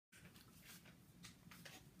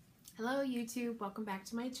Hello YouTube, welcome back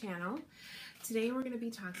to my channel. Today we're going to be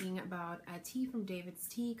talking about a tea from David's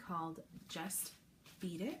Tea called Just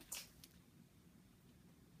Beet It.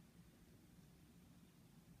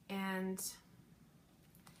 And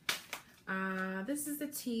this is the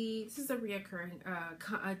tea, this is a reoccurring,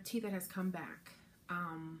 a tea that has come back.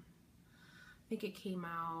 I think it came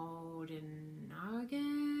out in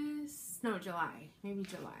August, no, July, maybe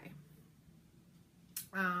July.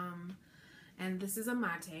 And this is a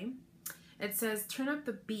mate. It says, turn up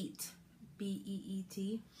the beet,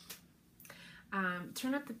 B-E-E-T.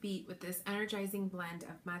 Turn up the beet with this energizing blend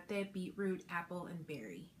of mate, beetroot, apple, and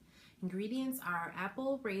berry. Ingredients are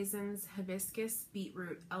apple, raisins, hibiscus,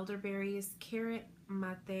 beetroot, elderberries, carrot,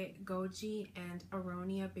 mate, goji, and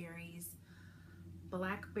aronia berries,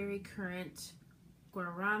 blackberry currant,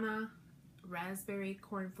 guarana, raspberry,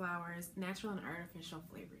 cornflowers, natural and artificial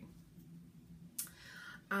flavoring.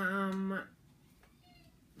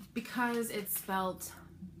 Because it's spelled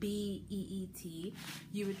B-E-E-T,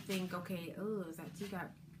 you would think, okay, oh, is that tea got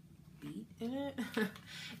beet in it?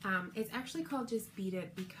 It's actually called Just Beet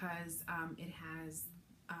It because it has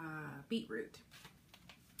beetroot,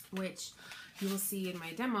 which you will see in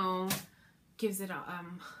my demo gives it a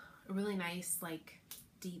really nice, like,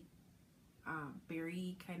 deep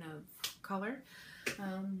berry kind of color.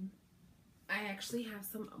 I actually have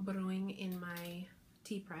some brewing in my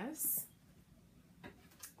tea press.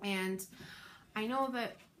 And I know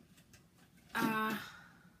that a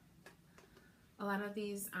lot of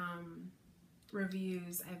these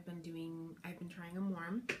reviews I've been trying them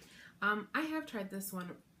warm. I have tried this one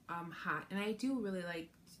hot, and I do really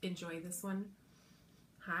enjoy this one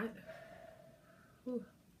hot. Ooh.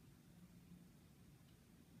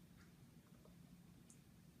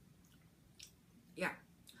 Yeah,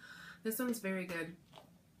 this one's very good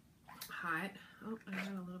hot. Oh, I got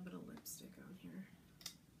a little bit of lipstick on here.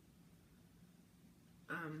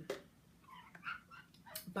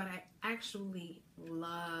 But I actually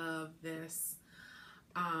love this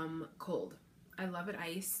cold. I love it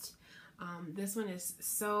iced. This one is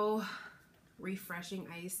so refreshing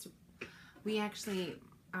iced. We actually,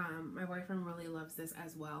 my boyfriend really loves this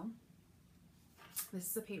as well. This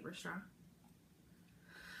is a paper straw.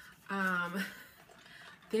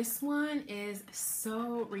 This one is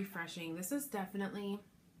so refreshing. This is definitely,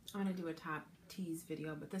 I'm going to do a top teas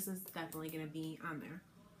video, but this is definitely going to be on there.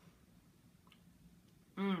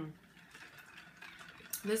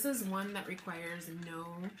 This is one that requires no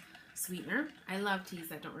sweetener. I love teas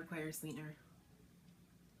that don't require sweetener.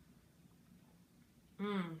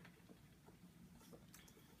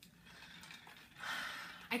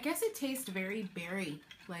 I guess it tastes very berry.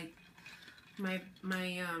 Like what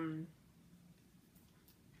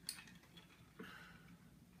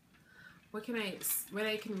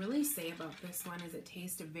I can really say about this one is it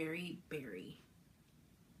tastes very berry.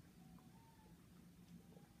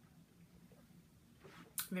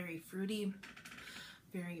 Very fruity,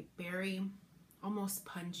 very berry, almost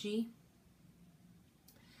punchy.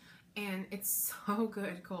 And it's so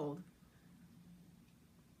good cold.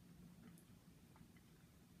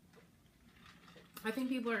 I think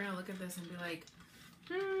people are going to look at this and be like,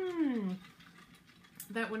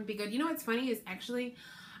 that wouldn't be good. You know what's funny is actually,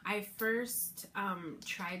 I first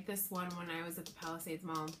tried this one when I was at the Palisades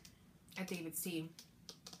Mall at David's Tea,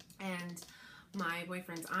 and my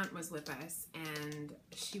boyfriend's aunt was with us, and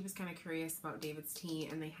she was kind of curious about David's Tea,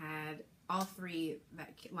 and they had all three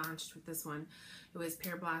that launched with this one. It was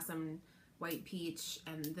Pear Blossom, White Peach,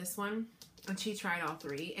 and this one, and she tried all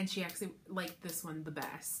three, and she actually liked this one the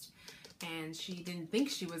best. And she didn't think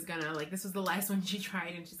she was gonna, this was the last one she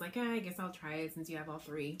tried, and she's like, I guess I'll try it since you have all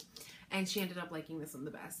three. And she ended up liking this one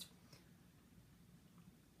the best.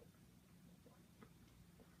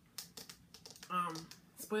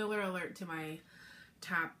 Spoiler alert to my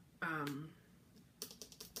top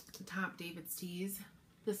David's Teas.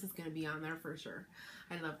 This is gonna be on there for sure.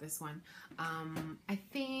 I love this one. I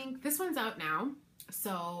think this one's out now.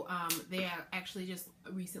 So they actually just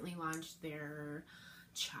recently launched their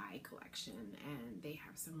chai collection, and they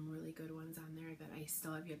have some really good ones on there that I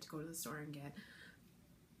still have yet to go to the store and get.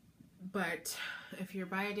 But if you're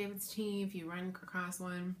by a David's Tea, if you run across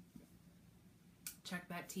one, check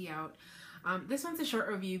that tea out. This one's a short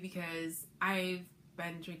review because I've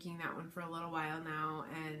been drinking that one for a little while now,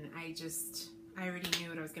 and I already knew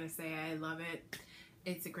what I was gonna say. I love it.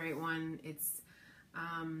 It's a great one. It's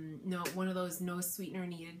one of those no sweetener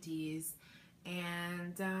needed teas,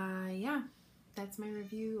 and yeah, that's my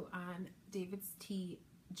review on David's Tea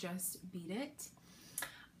Just Beet It.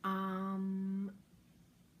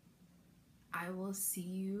 I will see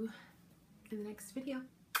you in the next video.